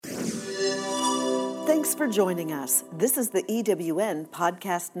Thanks for joining us. This is the EWN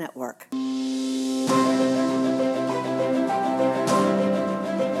Podcast Network.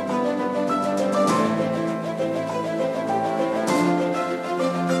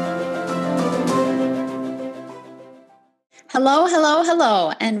 Hello, hello,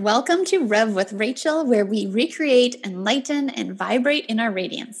 hello, and welcome to Rev with Rachel, where we recreate, enlighten, and vibrate in our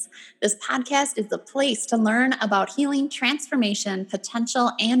radiance. This podcast is the place to learn about healing, transformation,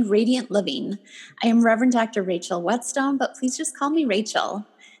 potential, and radiant living. I am Reverend Dr. Rachel Whetstone, but please just call me Rachel.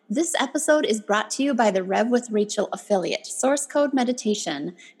 This episode is brought to you by the Rev with Rachel affiliate, Source Code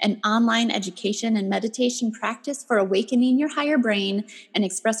Meditation, an online education and meditation practice for awakening your higher brain and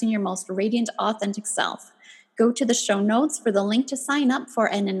expressing your most radiant, authentic self. Go to the show notes for the link to sign up for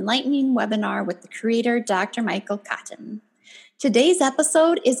an enlightening webinar with the creator, Dr. Michael Cotton. Today's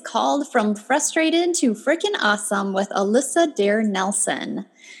episode is called From Frustrated to Frickin' Awesome with Alissa Daire Nelson.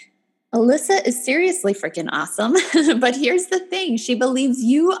 Alissa is seriously freaking awesome, but here's the thing. She believes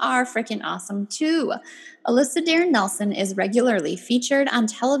you are freaking awesome too. Alissa Daire Nelson is regularly featured on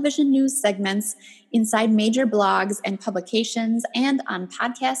television news segments, inside major blogs and publications, and on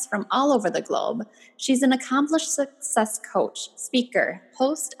podcasts from all over the globe. She's an accomplished success coach, speaker,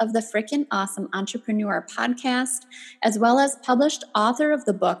 host of the Frickin' Awesome Entrepreneur podcast, as well as published author of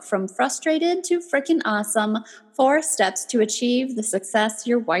the book From Frustrated to Frickin' Awesome, 4 Steps to Achieve the Success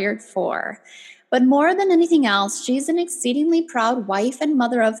You're Wired For. But more than anything else, she's an exceedingly proud wife and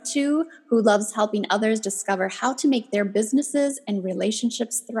mother of 2 who loves helping others discover how to make their businesses and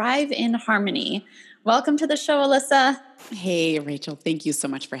relationships thrive in harmony. Welcome to the show, Alissa. Hey, Rachel. Thank you so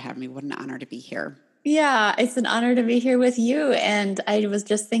much for having me. What an honor to be here. Yeah, it's an honor to be here with you. And I was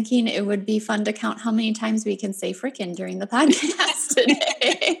just thinking it would be fun to count how many times we can say frickin' during the podcast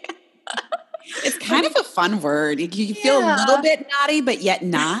today. It's kind of a fun word. You feel a little bit naughty, but yet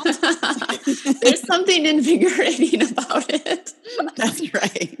not. There's something invigorating about it. That's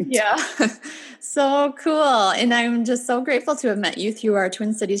right. Yeah. So cool. And I'm just so grateful to have met you through our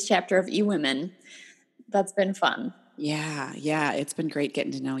Twin Cities chapter of eWomen. That's been fun. Yeah. It's been great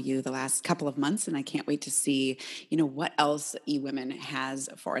getting to know you the last couple of months, and I can't wait to see, what else eWomen has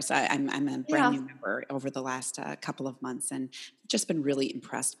for us. I'm a brand new member over the last couple of months, and just been really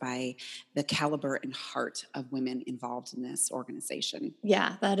impressed by the caliber and heart of women involved in this organization.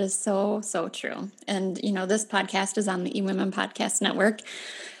 Yeah, that is so, so true. And, this podcast is on the eWomen Podcast Network.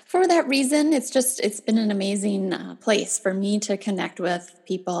 For that reason, it's been an amazing place for me to connect with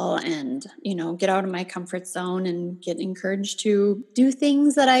people and, get out of my comfort zone and get encouraged to do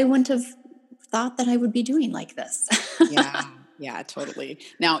things that I wouldn't have thought that I would be doing like this. Yeah, totally.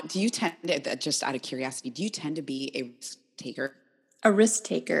 Now, do you tend to, just out of curiosity, do you tend to be a risk taker? A risk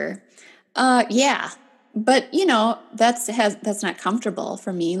taker. Yeah. But, that's not comfortable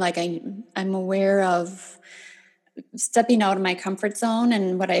for me. Like I'm aware of stepping out of my comfort zone.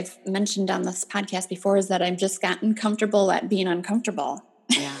 And what I've mentioned on this podcast before is that I've just gotten comfortable at being uncomfortable.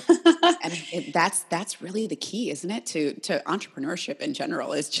 Yeah. And that's really the key, isn't it? To entrepreneurship in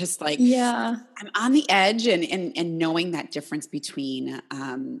general, is just like, I'm on the edge and knowing that difference between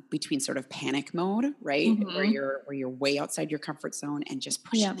sort of panic mode, right? Mm-hmm. Where you're way outside your comfort zone and just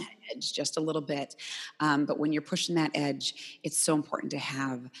pushing that edge just a little bit. But when you're pushing that edge, it's so important to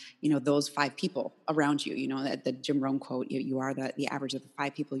have, those 5 people around you, that the Jim Rohn quote, you are the average of the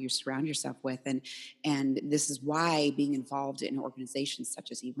 5 people you surround yourself with. And this is why being involved in organizations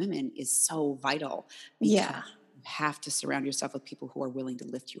such as eWomen is so vital, because you have to surround yourself with people who are willing to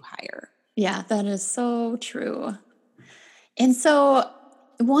lift you higher. Yeah, that is so true. And so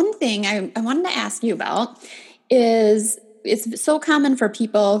one thing I wanted to ask you about is it's so common for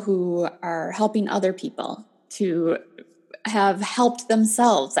people who are helping other people to have helped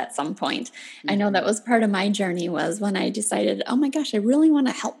themselves at some point. Mm-hmm. I know that was part of my journey, was when I decided, oh my gosh, I really want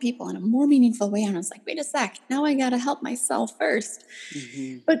to help people in a more meaningful way. And I was like, wait a sec, now I got to help myself first.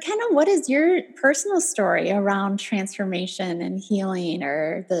 Mm-hmm. But kind of what is your personal story around transformation and healing,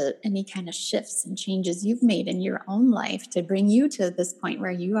 or any kind of shifts and changes you've made in your own life to bring you to this point where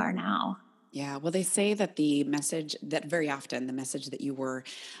you are now? Yeah, well, they say that very often the message that you were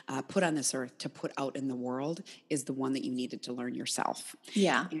put on this earth to put out in the world is the one that you needed to learn yourself.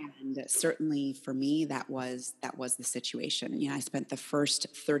 Yeah. And certainly for me, that was the situation. I spent the first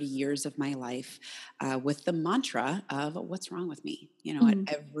 30 years of my life with the mantra of what's wrong with me,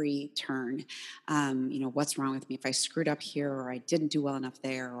 at every turn. What's wrong with me? If I screwed up here, or I didn't do well enough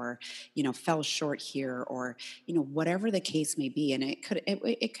there, or, fell short here, or, whatever the case may be. And it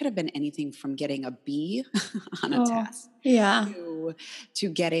could have been anything from getting a B on a test Yeah. to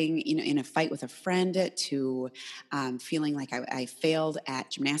getting, in a fight with a friend, to feeling like I failed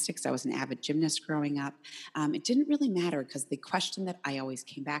at gymnastics. I was an avid gymnast growing up. It didn't really matter because the question that I always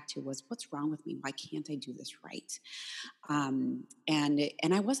came back to was, what's wrong with me? Why can't I do this right? And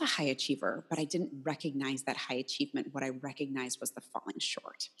I was a high achiever, but I didn't recognize that high achievement. What I recognized was the falling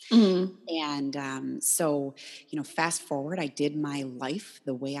short. Mm. And so, fast forward, I did my life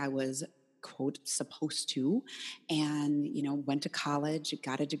the way I was, quote, supposed to, and, went to college,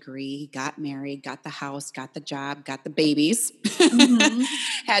 got a degree, got married, got the house, got the job, got the babies, Mm-hmm.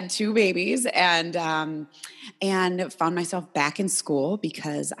 had 2 babies, and found myself back in school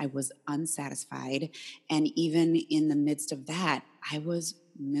because I was unsatisfied. And even in the midst of that, I was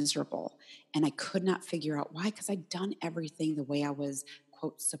miserable and I could not figure out why, because I'd done everything the way I was,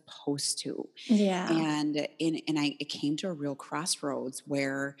 quote, supposed to. Yeah. It came to a real crossroads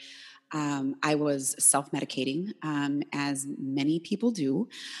where I was self-medicating, as many people do,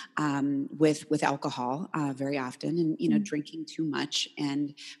 with alcohol very often, and drinking too much.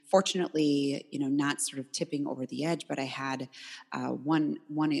 And fortunately, not sort of tipping over the edge, but I had one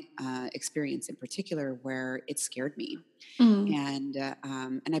experience in particular where it scared me, Mm.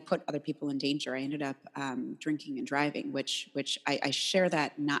 and I put other people in danger. I ended up drinking and driving, which I share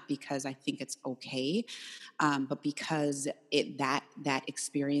that not because I think it's okay, but because that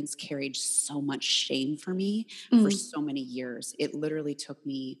experience carried so much shame for me for Mm. so many years. It literally took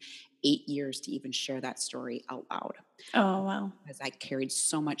me 8 years to even share that story out loud, Oh, wow. because I carried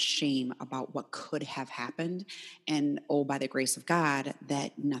so much shame about what could have happened. And oh, by the grace of God,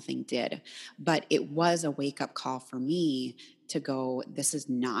 that nothing did. But it was a wake up call for me to go, this is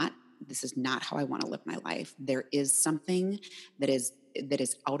not how I want to live my life. There is something that is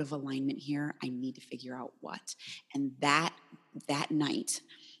out of alignment here. I need to figure out what. And that night,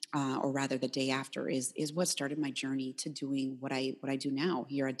 or rather the day after, is what started my journey to doing what I do now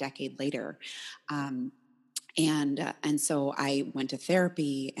here a decade later. And so I went to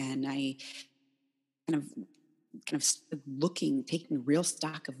therapy, and I kind of started taking real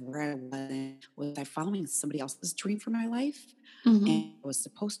stock of where I was. And was I following somebody else's dream for my life? Mm-hmm. And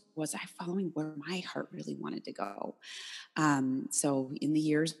was I following where my heart really wanted to go? So in the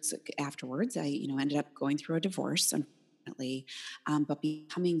years afterwards, I, ended up going through a divorce, unfortunately, but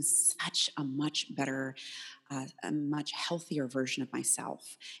becoming such a much healthier version of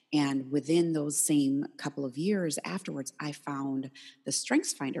myself. And within those same couple of years afterwards, I found the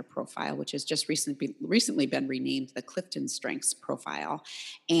Strengths Finder profile, which has just recently been renamed the Clifton Strengths profile.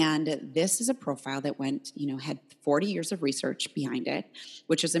 And this is a profile that had 40 years of research behind it,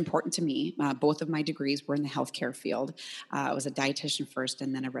 which is important to me. Both of my degrees were in the healthcare field. I was a dietitian first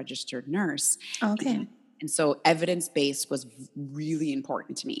and then a registered nurse. Okay. And so evidence-based was really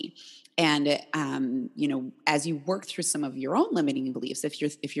important to me. And, as you work through some of your own limiting beliefs,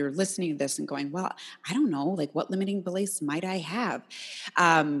 if you're listening to this and going, well, I don't know, like, what limiting beliefs might I have?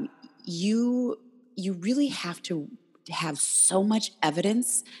 You really have to have so much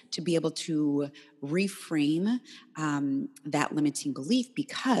evidence to be able to reframe that limiting belief,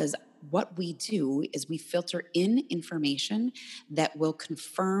 because what we do is we filter in information that will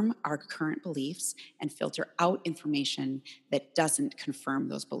confirm our current beliefs and filter out information that doesn't confirm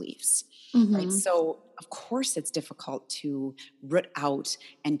those beliefs. Right. Mm-hmm. So, of course, it's difficult to root out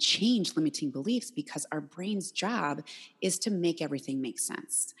and change limiting beliefs, because our brain's job is to make everything make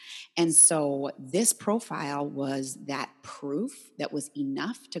sense. And so, this profile was that proof that was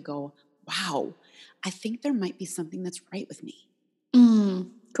enough to go, wow, I think there might be something that's right with me.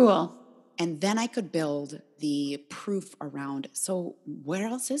 Cool. And then I could build the proof around, so where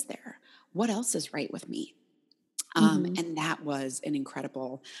else is there? What else is right with me? Mm-hmm. And that was an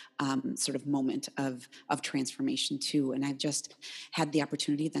incredible sort of moment of transformation too. And I've just had the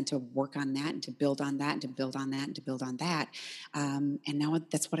opportunity then to work on that and to build on that and to build on that and to build on that. And now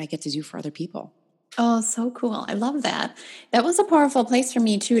that's what I get to do for other people. Oh, so cool. I love that. That was a powerful place for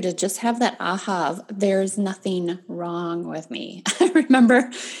me too, to just have that aha of there's nothing wrong with me. I remember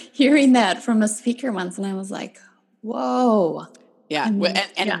hearing that from a speaker once and I was like, whoa. Yeah. I mean,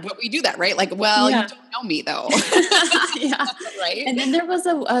 And what we do that, right? Like, well, you yeah. don't know me though. Yeah. Right. And then there was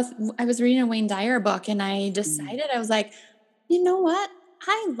I was reading a Wayne Dyer book and I decided, I was like, you know what?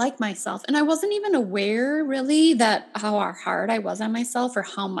 I like myself. And I wasn't even aware really that how hard I was on myself or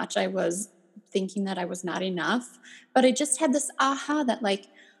how much I was thinking that I was not enough. But I just had this aha that like,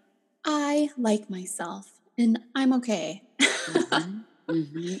 I like myself and I'm okay. Mhm,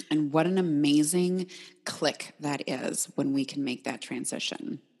 mhm. And what an amazing click that is when we can make that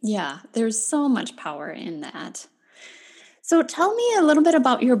transition. Yeah, there's so much power in that. So tell me a little bit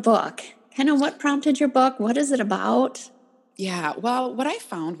about your book. kind of what prompted your book? What is it about? Yeah, well, what I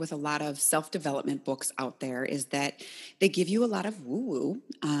found with a lot of self-development books out there is that they give you a lot of woo-woo,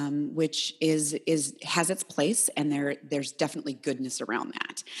 which is has its place, and there's definitely goodness around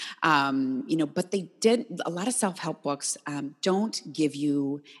that. But they did a lot of self-help books don't give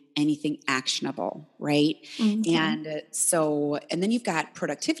you anything actionable, right? Okay. And then you've got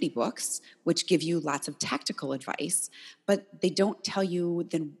productivity books, which give you lots of tactical advice, but they don't tell you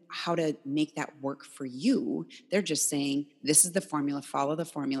then how to make that work for you. They're just saying, this is the formula, follow the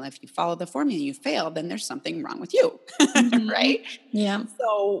formula. If you follow the formula and you fail, then there's something wrong with you, Mm-hmm. right? Yeah.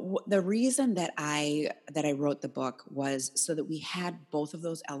 So the reason that I wrote the book was so that we had both of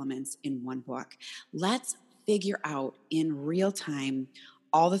those elements in one book. Let's figure out in real time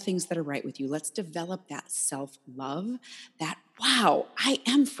all the things that are right with you. Let's develop that self-love, that wow, I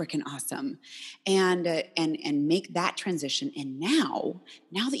am freaking awesome. And make that transition. And now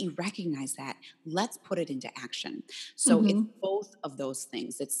that you recognize that, let's put it into action. So it's Mm-hmm. both of those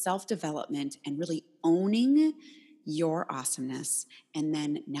things. It's self-development and really owning your awesomeness. And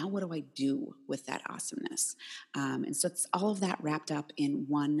then now what do I do with that awesomeness? And so it's all of that wrapped up in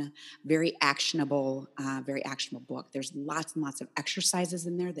one very actionable book. There's lots and lots of exercises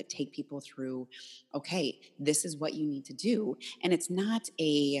in there that take people through, okay, this is what you need to do. And it's not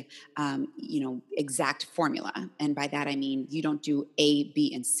a, exact formula. And by that, I mean, you don't do A,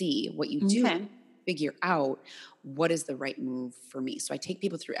 B, and C. What you do Okay. figure out what is the right move for me. So I take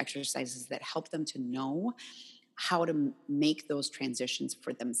people through exercises that help them to know how to make those transitions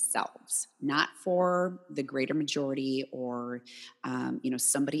for themselves, not for the greater majority or,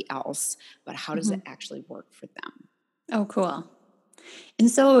 somebody else, but how does Mm-hmm. it actually work for them? Oh, cool. And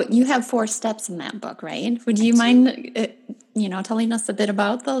so you have 4 steps in that book, right? Would I you do. mind, telling us a bit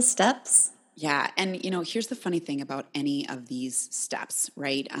about those steps? Yeah. And, here's the funny thing about any of these steps,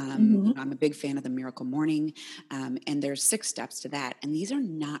 right? Mm-hmm. I'm a big fan of the Miracle Morning, and there's 6 steps to that. And these are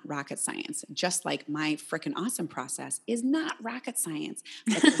not rocket science, just like my frickin' awesome process is not rocket science,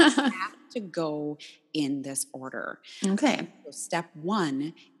 but they have to go in this order. Okay. So step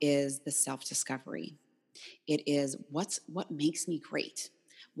 1 is the self-discovery. It is what makes me great.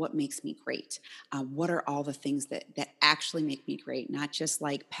 What makes me great? What are all the things that actually make me great? Not just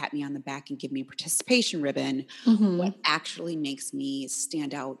like pat me on the back and give me a participation ribbon. Mm-hmm. What actually makes me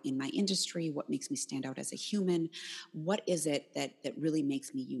stand out in my industry? What makes me stand out as a human? What is it that really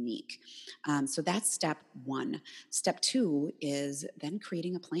makes me unique? So that's step 1. Step 2 is then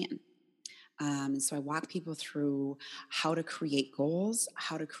creating a plan. So I walk people through how to create goals,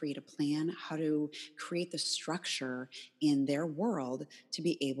 how to create a plan, how to create the structure in their world to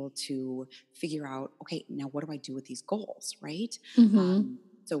be able to figure out, okay, now what do I do with these goals, right? Mm-hmm.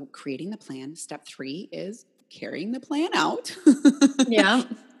 So creating the plan. Step 3 is carrying the plan out. Yeah.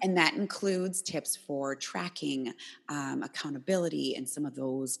 And that includes tips for tracking, accountability, and some of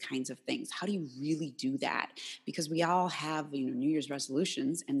those kinds of things. How do you really do that? Because we all have, New Year's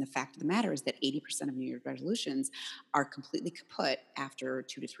resolutions, and the fact of the matter is that 80% of New Year's resolutions are completely kaput after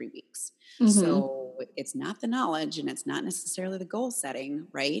 2 to 3 weeks. Mm-hmm. So it's not the knowledge, and it's not necessarily the goal setting,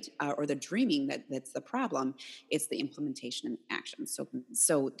 right, or the dreaming that's the problem. It's the implementation and action.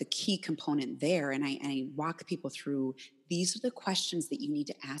 So the key component there, and I walk people through, these are the questions that you need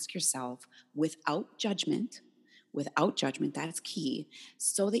to ask yourself without judgment. Without judgment, that's key,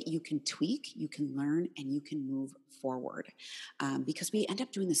 so that you can tweak, you can learn, and you can move forward. Because we end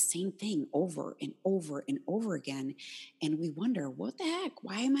up doing the same thing over and over and over again, and we wonder, what the heck?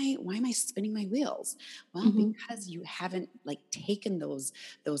 Why am I spinning my wheels? Well, Mm-hmm. because you haven't like taken those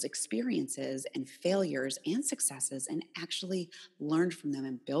experiences and failures and successes and actually learned from them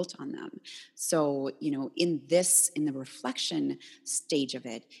and built on them. So, in the reflection stage of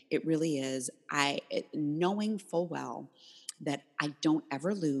it, it really is knowing full well that I don't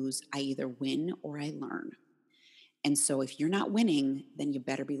ever lose. I either win or I learn. And so if you're not winning, then you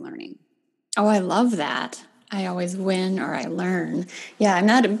better be learning. Oh, I love that. I always win or I learn. Yeah, I'm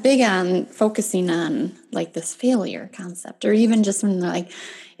not big on focusing on like this failure concept, or even just when like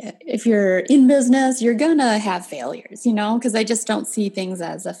if you're in business, you're gonna have failures, because I just don't see things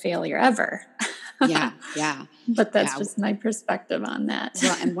as a failure ever. Yeah, yeah, But that's yeah. just my perspective on that.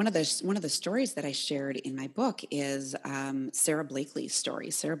 Well, and one of the stories that I shared in my book is Sarah Blakely's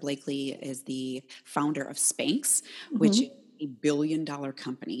story. Sarah Blakely is the founder of Spanx, which Hmm. a $1 billion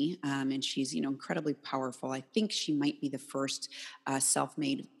company, and she's, incredibly powerful. I think she might be the first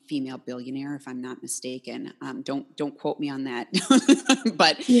self-made female billionaire, if I'm not mistaken. Don't quote me on that,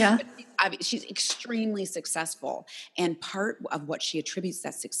 but, Yeah. she's extremely successful. And part of what she attributes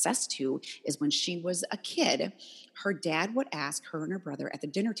that success to is when she was a kid, her dad would ask her and her brother at the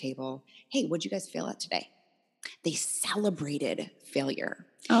dinner table, "Hey, what'd you guys fail at today?" They celebrated failure.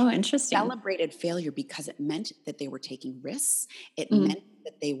 Oh, interesting. Celebrated failure because it meant that they were taking risks. It Mm. meant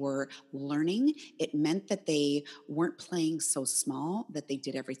that they were learning. It meant that they weren't playing so small that they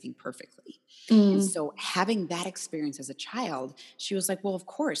did everything perfectly. And so having that experience as a child, she was like, well, of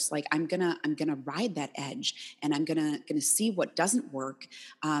course, like I'm gonna ride that edge, and I'm gonna see what doesn't work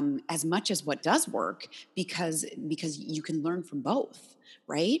as much as what does work, because you can learn from both,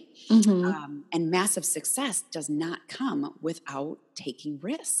 right? And massive success does not come without taking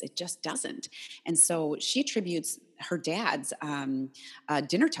risks. It just doesn't. And so she attributes her dad's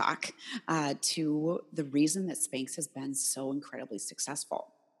dinner talk to the reason that Spanx has been so incredibly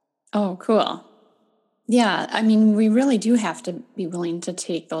successful. Oh, cool. Yeah. I mean, we really do have to be willing to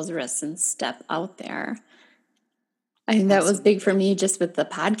take those risks and step out there. I think that was big for me just with the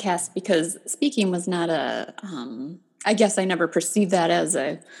podcast, because speaking was not I guess I never perceived that as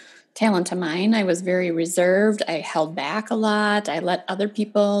a talent of mine. I was very reserved. I held back a lot. I let other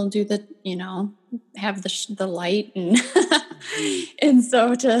people do have the light. And, and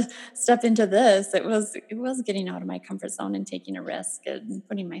so to step into this, it was getting out of my comfort zone and taking a risk and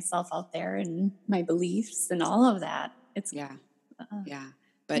putting myself out there and my beliefs and all of that. It's yeah.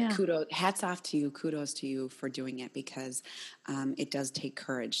 But hats off to you. Kudos to you for doing it, because it does take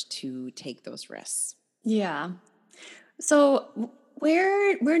courage to take those risks. Yeah. So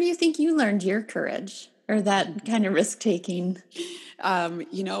where do you think you learned your courage or that kind of risk taking?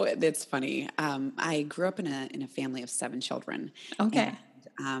 It's funny. I grew up in a family of 7 children. Okay.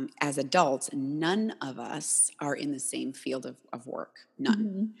 And as adults, none of us are in the same field of work.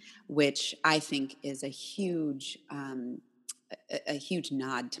 None, which I think is a huge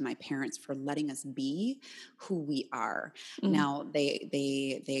nod to my parents for letting us be who we are. Now,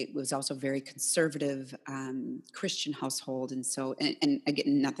 they was also a very conservative Christian household, and so and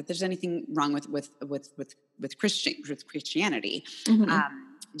again, not that there's anything wrong with Christianity,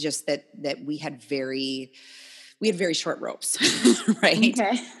 just that we had very short ropes, right?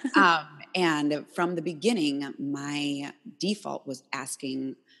 Okay. And from the beginning, my default was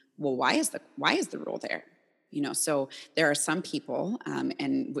asking, well, why is the rule there? So there are some people,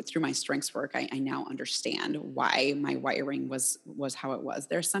 and through my strengths work, I now understand why my wiring was how it was.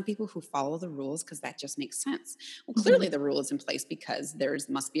 There are some people who follow the rules because that just makes sense. Well, clearly the rule is in place because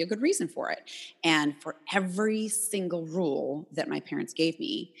must be a good reason for it. And for every single rule that my parents gave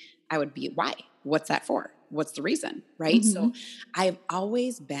me, I would be, why? What's that for? What's the reason? Right? So I've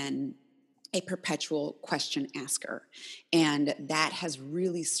always been a perpetual question asker. And that has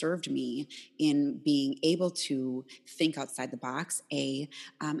really served me in being able to think outside the box, and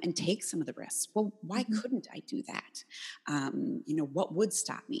take some of the risks. Well, why couldn't I do that? What would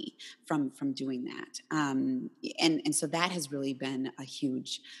stop me from doing that? And so that has really been a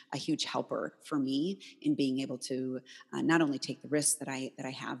huge helper for me in being able to not only take the risks that I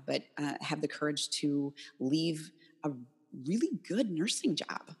have, but have the courage to leave a really good nursing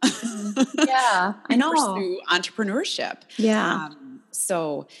job. Yeah, I know. Pursue entrepreneurship. Yeah.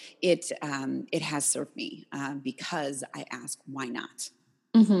 So it has served me because I ask, why not?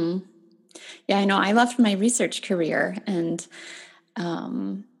 Yeah, I know. I left my research career, and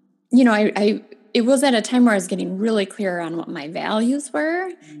it was at a time where I was getting really clear on what my values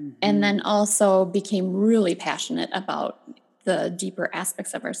were, and then also became really passionate about the deeper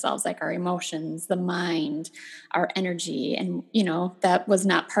aspects of ourselves, like our emotions, the mind, our energy. And, that was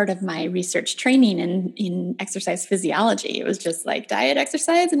not part of my research training in exercise physiology. It was just like diet,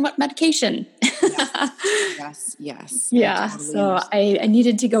 exercise, and what medication. Yes. Yeah. Totally So I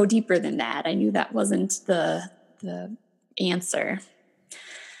needed to go deeper than that. I knew that wasn't the answer.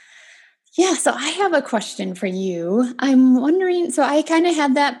 Yeah, so I have a question for you. I'm wondering, so I kind of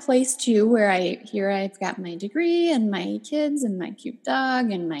had that place too, where I've got my degree and my kids and my cute dog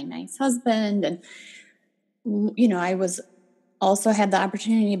and my nice husband. And, I was also had the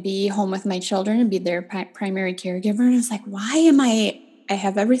opportunity to be home with my children and be their primary caregiver. And I was like, I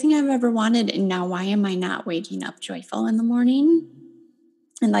have everything I've ever wanted. And now why am I not waking up joyful in the morning?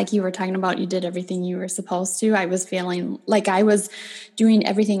 And like you were talking about, you did everything you were supposed to. I was feeling like I was doing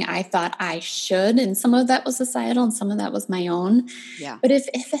everything I thought I should. And some of that was societal and some of that was my own. Yeah. But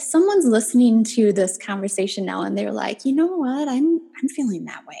if someone's listening to this conversation now and they're like, you know what, I'm feeling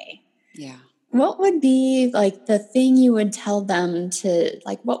that way. Yeah. What would be like the thing you would tell them to,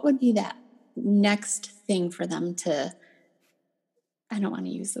 like, what would be that next thing for them to, I don't want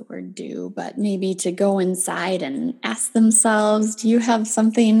to use the word do, but maybe to go inside and ask themselves? Do you have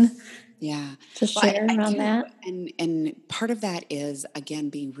something Yeah. to Well, share I around do. that? And part of that is, again,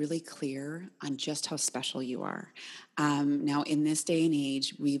 being really clear on just how special you are. Now, in this day and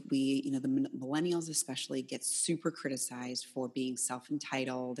age, the millennials especially get super criticized for being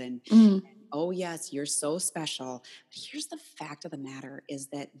self-entitled and, Mm, oh, yes, you're so special. But here's the fact of the matter is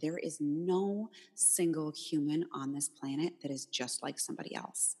that there is no single human on this planet that is just like somebody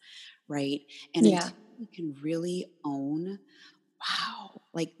else, right? And yeah. until we can really own, wow,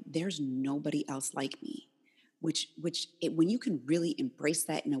 like there's nobody else like me, when you can really embrace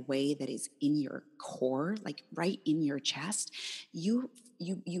that in a way that is in your core, like right in your chest, you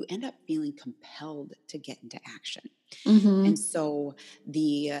you end up feeling compelled to get into action. And Mm-hmm. so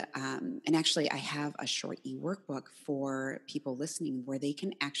and actually I have a short e-workbook for people listening where they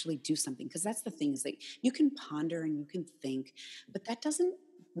can actually do something, because that's the thing, is that you can ponder and you can think, but that doesn't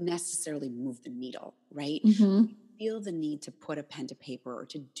necessarily move the needle, right? Mm-hmm. Feel the need to put a pen to paper or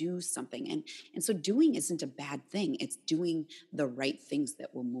to do something, and so doing isn't a bad thing. It's doing the right things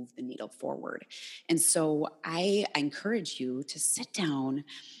that will move the needle forward. And so I encourage you to sit down,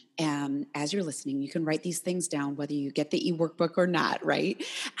 as you're listening. You can write these things down whether you get the e-workbook or not, right?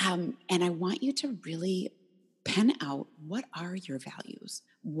 And I want you to really pen out, what are your values,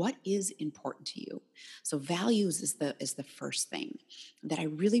 what is important to you. So values is the first thing that I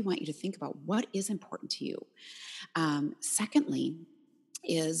really want you to think about. What is important to you? Secondly,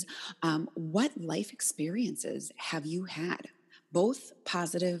 is what life experiences have you had, both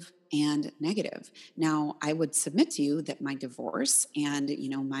positive and negative? Now, I would submit to you that my divorce and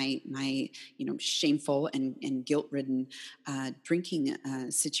my shameful and guilt-ridden drinking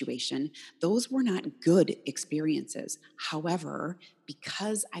situation, those were not good experiences. However,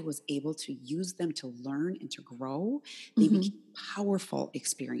 because I was able to use them to learn and to grow, they Mm-hmm. became powerful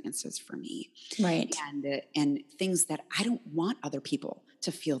experiences for me, Right. and things that I don't want other people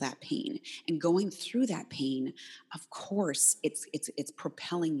to feel that pain. And going through that pain, of course, it's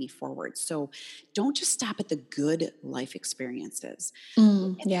propelling me forward. So don't just stop at the good life experiences.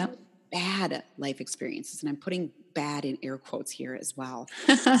 Look Mm, at yeah. the bad life experiences, and I'm putting bad in air quotes here as well,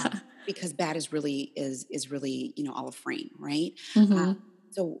 because bad is really all a frame, right? Uh, Mm-hmm.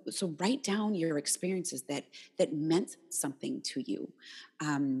 so write down your experiences that meant something to you.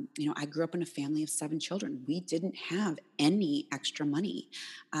 I grew up in a family of 7 children. We didn't have any extra money,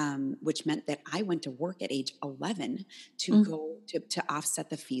 which meant that I went to work at age 11 to Mm, go to offset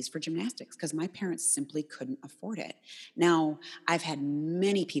the fees for gymnastics, because my parents simply couldn't afford it. Now, I've had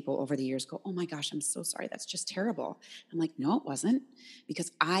many people over the years go, "Oh my gosh, I'm so sorry. That's just terrible." I'm like, "No, it wasn't,"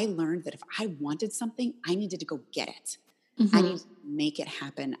 because I learned that if I wanted something, I needed to go get it. I mm-hmm. needed to make it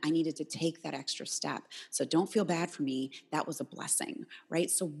happen. I needed to take that extra step. So don't feel bad for me. That was a blessing, right?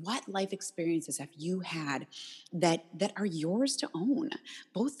 So what life experiences have you had that are yours to own,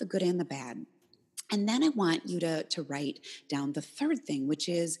 both the good and the bad? And then I want you to write down the third thing, which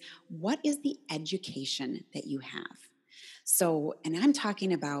is, what is the education that you have? So, and I'm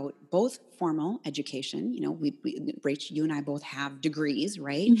talking about both formal education. Rach, you and I both have degrees,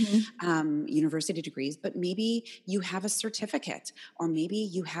 right? Mm-hmm. University degrees, but maybe you have a certificate, or maybe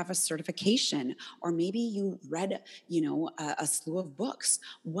you have a certification, or maybe you read, a slew of books.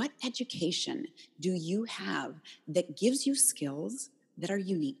 What education do you have that gives you skills that are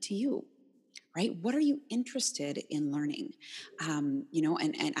unique to you? Right? What are you interested in learning? And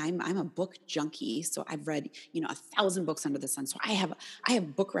I'm a book junkie, so I've read 1,000 books under the sun. So I have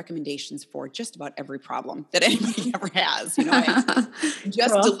book recommendations for just about every problem that anybody ever has. I actually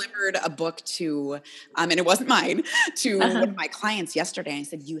just Cool. delivered a book to, and it wasn't mine, to one Uh-huh. of my clients yesterday. I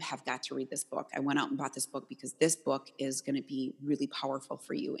said, "You have got to read this book." I went out and bought this book because this book is going to be really powerful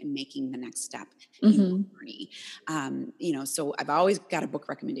for you in making the next step in your Mm-hmm. journey. So I've always got a book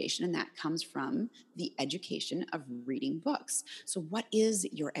recommendation, and that comes from the education of reading books. So what is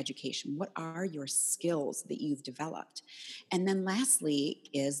your education? What are your skills that you've developed? And then lastly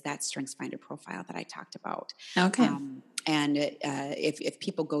is that Strengths Finder profile that I talked about. Okay. And if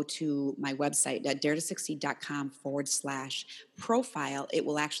people go to my website, daretosiccd.com/profile, it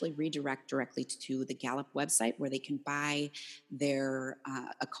will actually redirect directly to the Gallup website, where they can buy their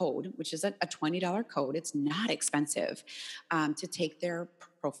a code, which is a $20 code. It's not expensive, to take their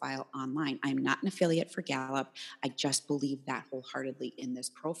profile online. I'm not an affiliate for Gallup. I just believe that wholeheartedly in this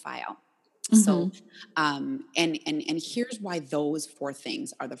profile. So, and here's why those four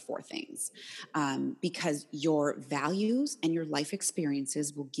things are the four things, because your values and your life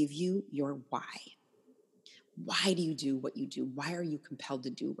experiences will give you your why. Why do you do what you do? Why are you compelled to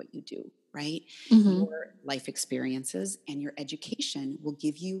do what you do? Right? Your life experiences and your education will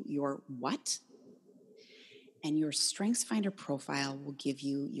give you your what, and your Strengths Finder profile will give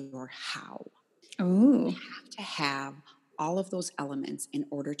you your how. Ooh. You have to have all of those elements in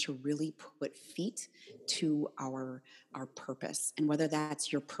order to really put feet to our purpose. And whether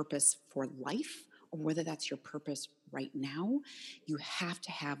that's your purpose for life or whether that's your purpose right now, you have to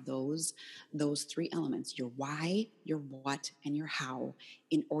have those three elements, your why, your what, and your how,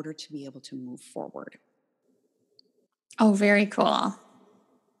 in order to be able to move forward. Oh, very cool.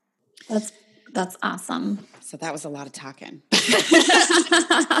 That's awesome. So that was a lot of talking. But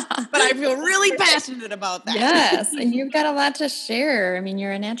I feel really passionate about that. Yes, and you've got a lot to share. I mean,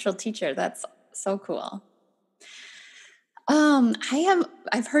 you're a natural teacher. That's so cool.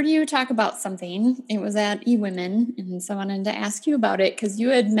 I've heard you talk about something. It was at eWomen, and so I wanted to ask you about it because you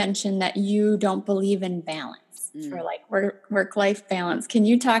had mentioned that you don't believe in balance for like work-life balance. Can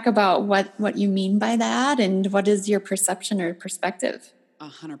you talk about what you mean by that, and what is your perception or perspective?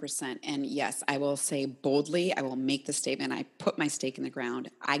 100%. And yes, I will say boldly, I will make the statement. I put my stake in the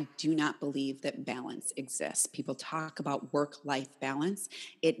ground. I do not believe that balance exists. People talk about work-life balance.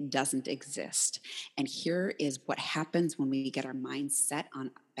 It doesn't exist. And here is what happens when we get our minds set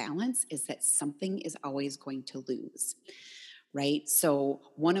on balance, is that something is always going to lose. Right? So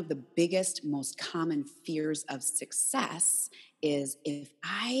one of the biggest, most common fears of success is, if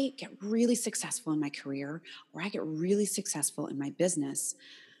I get really successful in my career or I get really successful in my business,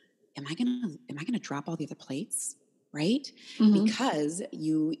 am I gonna drop all the other plates? Right? Because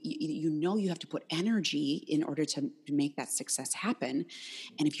you know you have to put energy in order to make that success happen.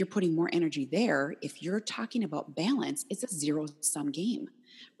 And if you're putting more energy there, if you're talking about balance, it's a zero-sum game.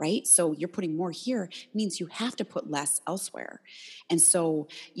 Right? So you're putting more here means you have to put less elsewhere. And so,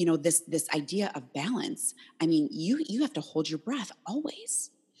 this idea of balance, I mean, you have to hold your breath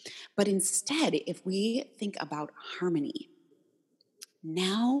always. But instead, if we think about harmony,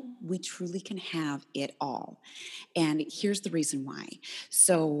 now we truly can have it all. And here's the reason why.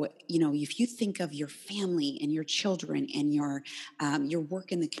 So, if you think of your family and your children and your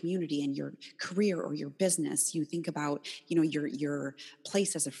work in the community and your career or your business, you think about, your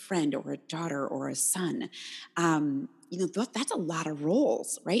place as a friend or a daughter or a son. That's a lot of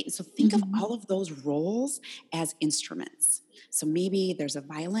roles, right? So think of all of those roles as instruments. So maybe there's a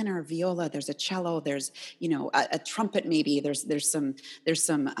violin or a viola, there's a cello, there's, a trumpet, maybe there's some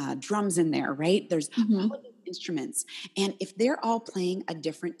drums in there, right? There's all of these instruments. And if they're all playing a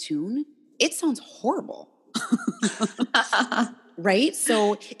different tune, it sounds horrible. Right?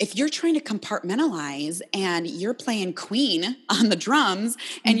 So if you're trying to compartmentalize and you're playing Queen on the drums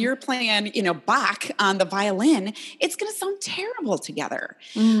and you're playing, Bach on the violin, it's going to sound terrible together.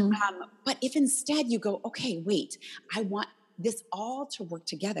 But if instead you go, okay, wait, I want this all to work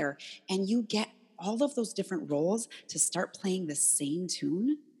together, and you get all of those different roles to start playing the same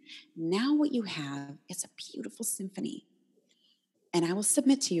tune, now what you have is a beautiful symphony. And I will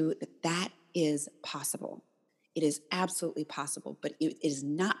submit to you that that is possible. It is absolutely possible, but it is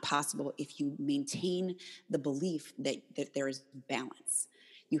not possible if you maintain the belief that there is balance.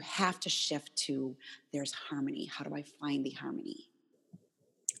 You have to shift to, there's harmony. How do I find the harmony?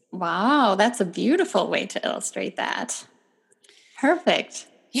 Wow, that's a beautiful way to illustrate that. Perfect.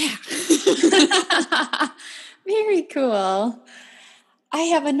 Yeah. Very cool. I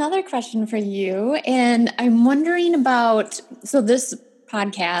have another question for you, and I'm wondering about, so this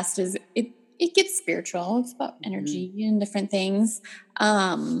podcast it gets spiritual. It's about energy and different things.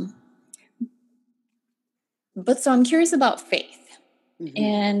 But so I'm curious about faith.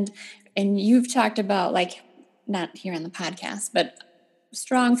 And you've talked about, like, not here on the podcast, but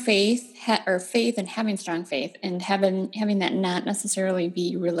strong faith or faith and having strong faith and having that not necessarily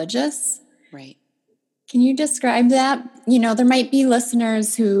be religious. Right. Can you describe that? There might be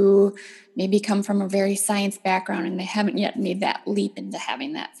listeners who maybe come from a very science background and they haven't yet made that leap into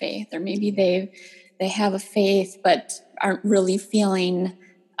having that faith, or maybe they have a faith but aren't really feeling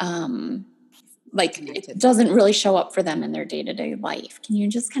like it doesn't really show up for them in their day-to-day life. Can you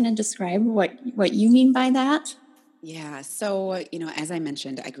just kind of describe what you mean by that? Yeah. So, as I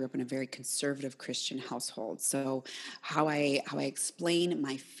mentioned, I grew up in a very conservative Christian household. So how I explain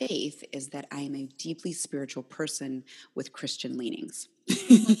my faith is that I am a deeply spiritual person with Christian leanings.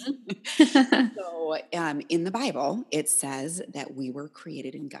 So in the Bible, it says that we were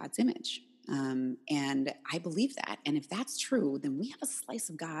created in God's image. And I believe that. And if that's true, then we have a slice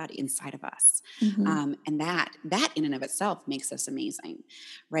of God inside of us. And that in and of itself makes us amazing.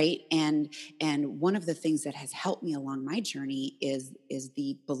 Right. And one of the things that has helped me along my journey is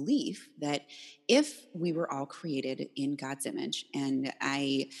the belief that if we were all created in God's image, and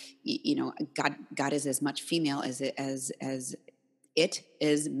God is as much female as it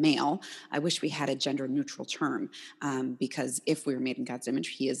is male. I wish we had a gender neutral term, because if we were made in God's image,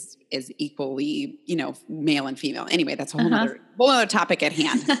 he is equally, male and female. Anyway, that's a whole other topic at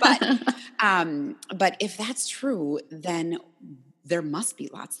hand. But if that's true, then there must be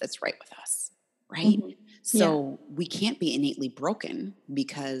lots that's right with us, right? So we can't be innately broken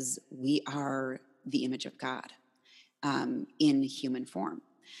because we are the image of God in human form.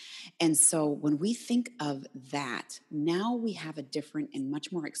 And so when we think of that, now we have a different and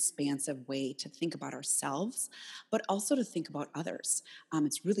much more expansive way to think about ourselves, but also to think about others.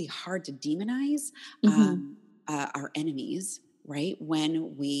 It's really hard to demonize our enemies, right?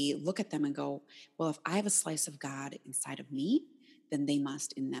 When we look at them and go, well, if I have a slice of God inside of me, then they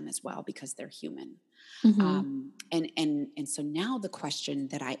must in them as well, because they're human. And so now the question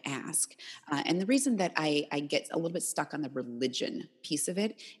that I ask, and the reason that I get a little bit stuck on the religion piece of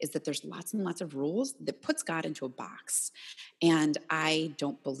it, is that there's lots and lots of rules that puts God into a box. And I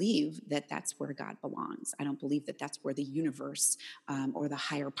don't believe that that's where God belongs. I don't believe that that's where the universe, or the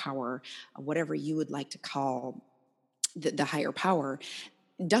higher power, whatever you would like to call the higher power,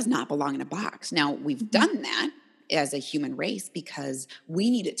 does not belong in a box. Now, we've done that as a human race because we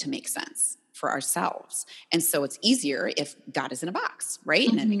need it to make sense for ourselves. And so it's easier if God is in a box, right?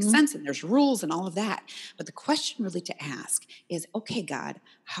 And it makes sense, and there's rules and all of that. But the question really to ask is, okay, God,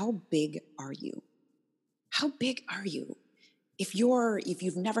 how big are you? How big are you? If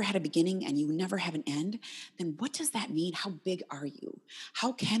you've never had a beginning and you never have an end, then what does that mean? How big are you?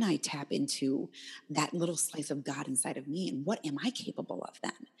 How can I tap into that little slice of God inside of me? And what am I capable of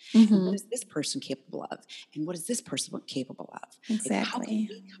then? And what is this person capable of? And what is this person capable of? Exactly. Like, how can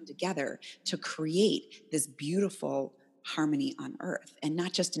we come together to create this beautiful harmony on earth, and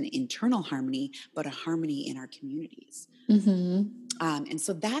not just an internal harmony, but a harmony in our communities? And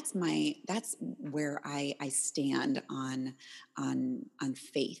so that's where I stand on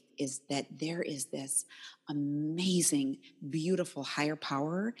faith, is that there is this amazing, beautiful higher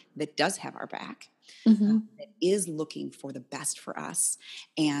power that does have our back, that is looking for the best for us,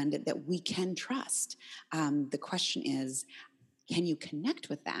 and that we can trust. The question is, can you connect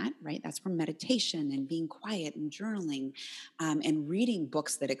with that, right? That's where meditation and being quiet and journaling, and reading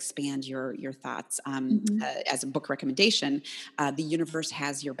books that expand your thoughts. As a book recommendation, The Universe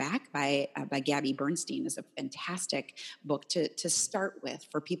Has Your Back by Gabby Bernstein is a fantastic book to start with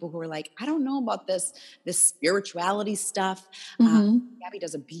for people who are like, I don't know about this spirituality stuff. Gabby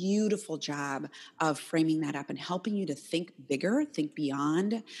does a beautiful job of framing that up and helping you to think bigger, think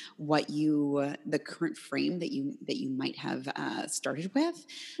beyond what the current frame that you might have started with,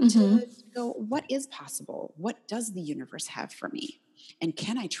 to go, what is possible? What does the universe have for me? And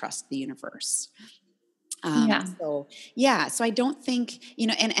can I trust the universe? So I don't think,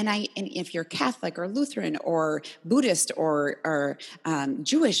 and if you're Catholic or Lutheran or Buddhist or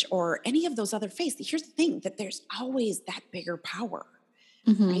Jewish or any of those other faiths, here's the thing, that there's always that bigger power.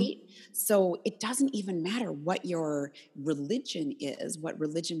 Right? So it doesn't even matter what your religion is, what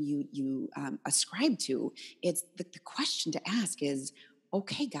religion you ascribe to. It's the question to ask is,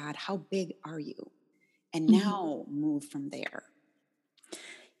 okay, God, how big are you? And now move from there.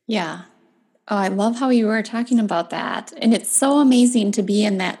 Yeah. Oh, I love how you were talking about that. And it's so amazing to be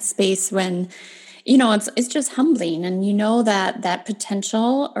in that space when, it's just humbling. And that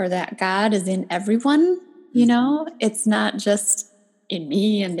potential, or that God is in everyone, it's not just in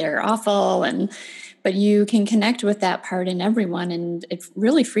me and they're awful. But you can connect with that part in everyone. And it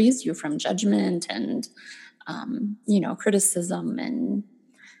really frees you from judgment and, criticism. And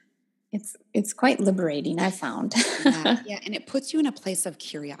it's quite liberating, I found. Yeah, and it puts you in a place of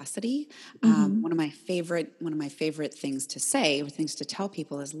curiosity. One of my favorite things to say, or things to tell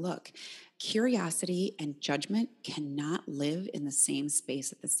people, is, look, curiosity and judgment cannot live in the same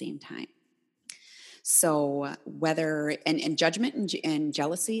space at the same time. So whether and judgment and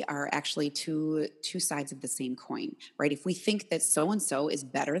jealousy are actually two sides of the same coin, right? If we think that so and so is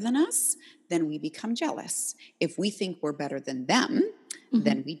better than us, then we become jealous. If we think we're better than them,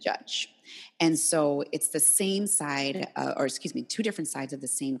 then we judge. And so it's the same side, two different sides of the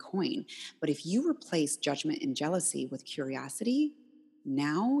same coin. But if you replace judgment and jealousy with curiosity,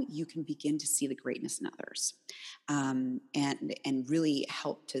 now you can begin to see the greatness in others, and really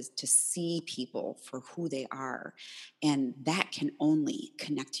help to see people for who they are. And that can only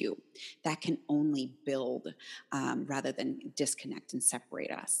connect you. That can only build, rather than disconnect and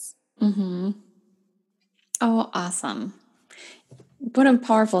separate us. Mm-hmm. Oh, awesome. What a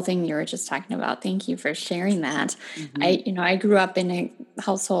powerful thing you were just talking about. Thank you for sharing that. Mm-hmm. I grew up in a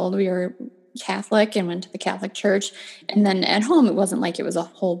household, we were Catholic and went to the Catholic church. And then at home, it wasn't like it was a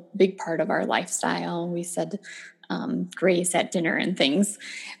whole big part of our lifestyle. We said grace at dinner and things.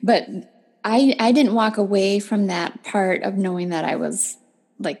 But I didn't walk away from that part of knowing that I was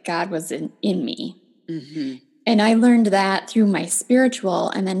like God was in me. Mm-hmm. And I learned that through my spiritual.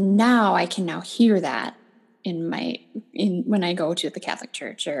 And then now I can now hear that when I go to the Catholic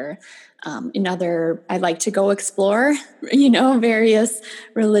Church or I like to go explore, various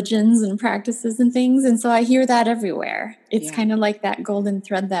religions and practices and things. And so I hear that everywhere. It's kind of like that golden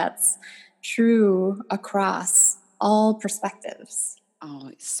thread that's true across all perspectives.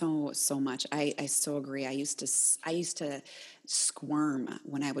 Oh, so much. I so agree. I used to squirm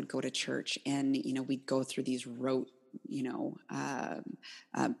when I would go to church, and we'd go through these rote,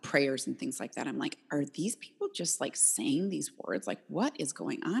 prayers and things like that. I'm like, are these people just like saying these words? Like, what is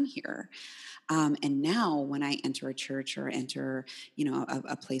going on here? And now when I enter a church or enter,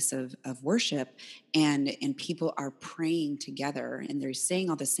 a place of worship, and people are praying together and they're saying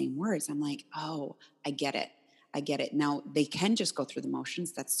all the same words, I'm like, oh, I get it. I get it. Now, they can just go through the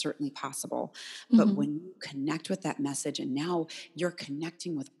motions. That's certainly possible. But Mm-hmm. when you connect with that message, and now you're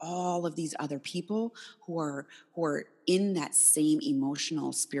connecting with all of these other people who are in that same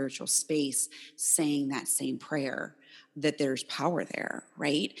emotional, spiritual space, saying that same prayer, that there's power there,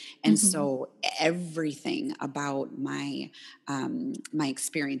 right? And Mm-hmm. so everything about my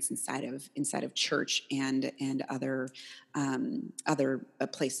experience inside of church and other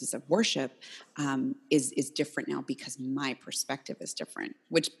places of worship is different now, because my perspective is different,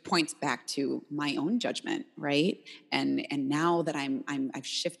 which points back to my own judgment, right? And now that I've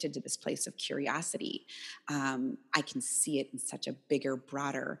shifted to this place of curiosity, I can see it in such a bigger,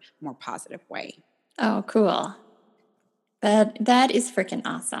 broader, more positive way. Oh, cool. That is freaking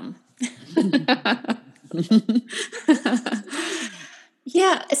awesome.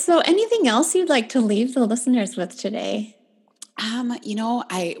 Yeah. So anything else you'd like to leave the listeners with today? I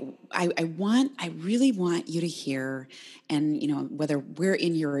really want you to hear, and whether we're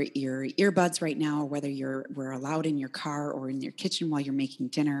in your earbuds right now, or whether we're allowed in your car or in your kitchen while you're making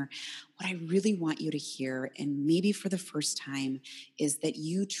dinner, what I really want you to hear, and maybe for the first time, is that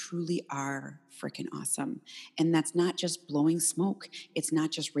you truly are freaking awesome. And that's not just blowing smoke. It's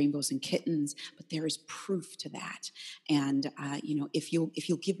not just rainbows and kittens, but there is proof to that. And if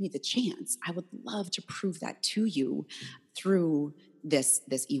you'll give me the chance, I would love to prove that to you through this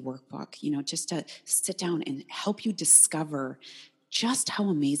e-workbook, just to sit down and help you discover just how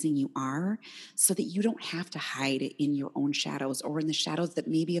amazing you are, so that you don't have to hide in your own shadows, or in the shadows that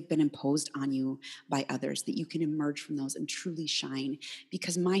maybe have been imposed on you by others, that you can emerge from those and truly shine.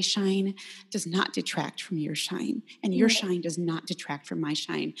 Because my shine does not detract from your shine, and your shine does not detract from my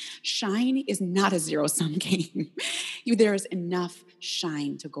shine. Shine is not a zero-sum game. There is enough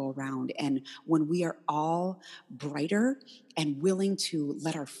shine to go around. And when we are all brighter and willing to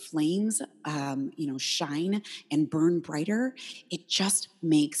let our flames, shine and burn brighter, it just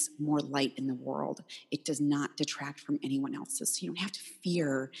makes more light in the world. It does not detract from anyone else's. So you don't have to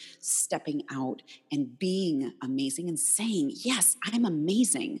fear stepping out and being amazing and saying, yes, I'm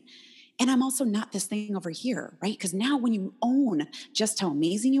amazing. And I'm also not this thing over here, right? Because now when you own just how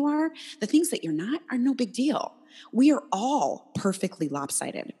amazing you are, the things that you're not are no big deal. We are all perfectly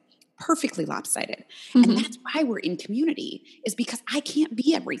lopsided. Mm-hmm. And that's why we're in community, is because I can't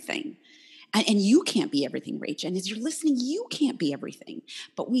be everything. And you can't be everything, Rach. And as you're listening, you can't be everything.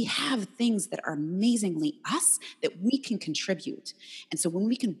 But we have things that are amazingly us that we can contribute. And so when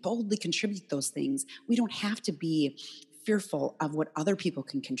we can boldly contribute those things, we don't have to be fearful of what other people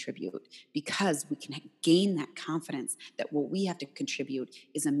can contribute, because we can gain that confidence that what we have to contribute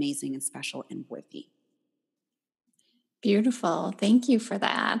is amazing and special and worthy. Beautiful. Thank you for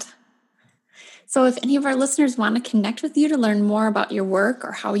that. So if any of our listeners want to connect with you to learn more about your work,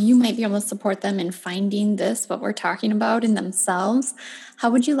 or how you might be able to support them in finding what we're talking about in themselves,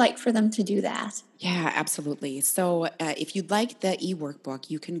 how would you like for them to do that? Yeah, absolutely. So if you'd like the e-workbook,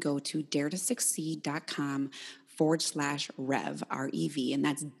 you can go to dairetosucceed.com /Rev, R-E-V, and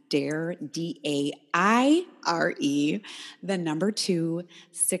that's Daire, D-A-I-R-E, the number 2,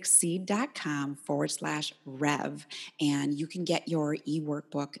 succeed.com /Rev. And you can get your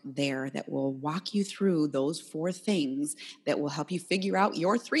e-workbook there that will walk you through those 4 things that will help you figure out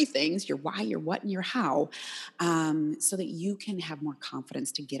your 3 things, your why, your what, and your how, so that you can have more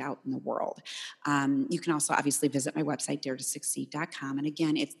confidence to get out in the world. You can also obviously visit my website, daire2succeed.com. And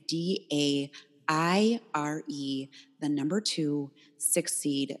again, it's DAIRE, the number 2,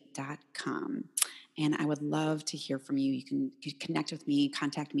 succeed.com. And I would love to hear from you. You can connect with me,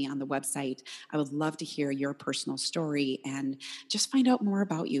 contact me on the website. I would love to hear your personal story and just find out more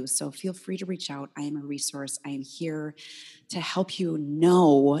about you. So feel free to reach out. I am a resource. I am here to help you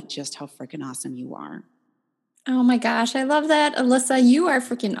know just how freaking awesome you are. Oh my gosh, I love that. Alissa, you are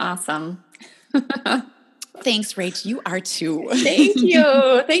freaking awesome. Thanks, Rach. You are too. Thank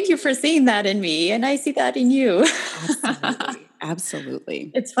you. Thank you for seeing that in me. And I see that in you. Absolutely.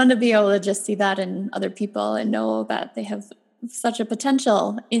 Absolutely. It's fun to be able to just see that in other people and know that they have such a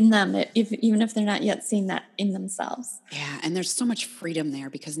potential in them, even if they're not yet seeing that in themselves. Yeah, and there's so much freedom there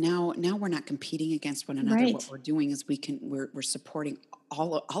because now we're not competing against one another. Right. What we're doing is we're supporting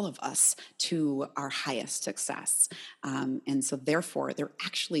all of us to our highest success, and so therefore there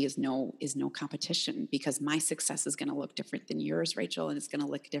actually is no competition because my success is going to look different than yours, Rachel, and it's going to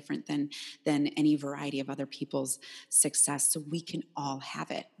look different than any variety of other people's success. So we can all have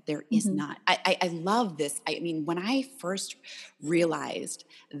it. There is not. I love this. I mean, when I first realized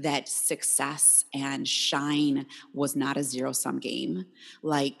that success and shine was not a zero-sum game,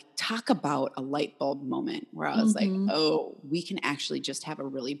 like talk about a light bulb moment where I was like, oh, we can actually just have a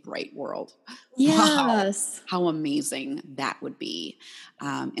really bright world. Yes. Wow, how amazing that would be.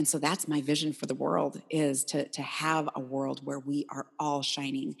 And so that's my vision for the world, is to have a world where we are all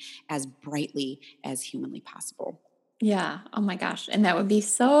shining as brightly as humanly possible. Yeah. Oh my gosh. And that would be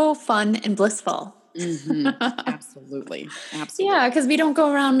so fun and blissful. Absolutely. Absolutely. Yeah, because we don't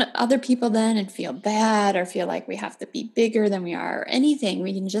go around other people then and feel bad or feel like we have to be bigger than we are or anything.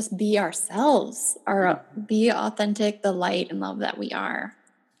 We can just be ourselves or be authentic, the light and love that we are.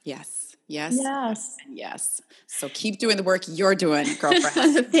 Yes. Yes. So keep doing the work you're doing,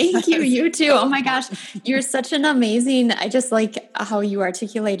 girlfriend. Thank you. You too. Oh my gosh. You're such an amazing, I just like how you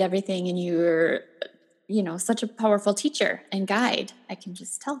articulate everything, and you're, such a powerful teacher and guide. I can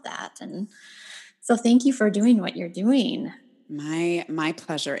just tell that. And so thank you for doing what you're doing. My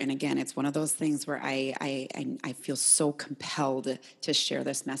pleasure. And again, it's one of those things where I feel so compelled to share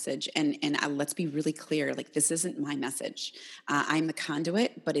this message. And let's be really clear, like this isn't my message. I'm the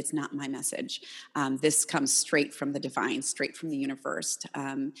conduit, but it's not my message. This comes straight from the divine, straight from the universe,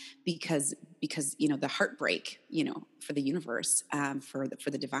 because the heartbreak, for the universe, for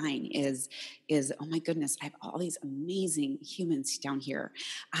the divine is oh my goodness, I have all these amazing humans down here,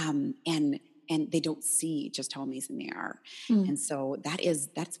 and they don't see just how amazing they are. And so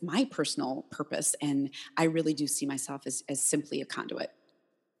that's my personal purpose. And I really do see myself as simply a conduit.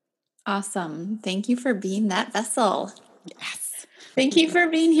 Awesome. Thank you for being that vessel. Yes. Thank you for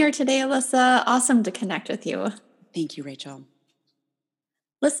being here today, Alissa. Awesome to connect with you. Thank you, Rachel.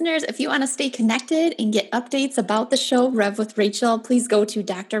 Listeners, if you want to stay connected and get updates about the show, Rev with Rachel, please go to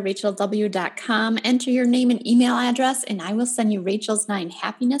drrachelw.com, enter your name and email address, and I will send you Rachel's 9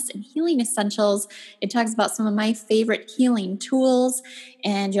 Happiness and Healing Essentials. It talks about some of my favorite healing tools,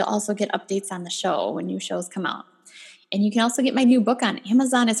 and you'll also get updates on the show when new shows come out. And you can also get my new book on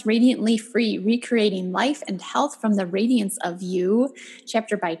Amazon. It's Radiantly Free, Recreating Life and Health from the Radiance of You.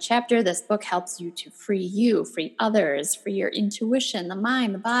 Chapter by chapter, this book helps you to free you, free others, free your intuition, the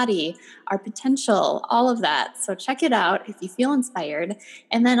mind, the body, our potential, all of that. So check it out if you feel inspired.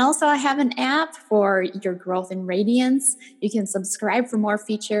 And then also I have an app for your growth and radiance. You can subscribe for more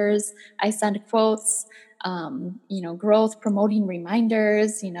features. I send quotes, growth promoting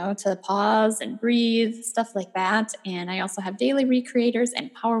reminders, to pause and breathe, stuff like that. And I also have daily recreators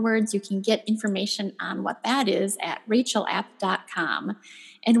and power words. You can get information on what that is at rachelapp.com.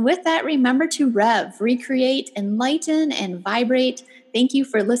 And with that, remember to rev, recreate, enlighten, and vibrate. Thank you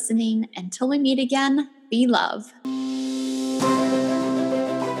for listening. Until we meet again, be love.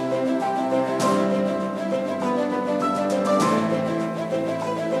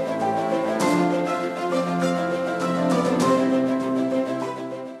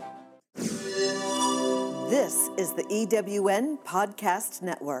 This is the EWN Podcast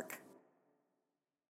Network.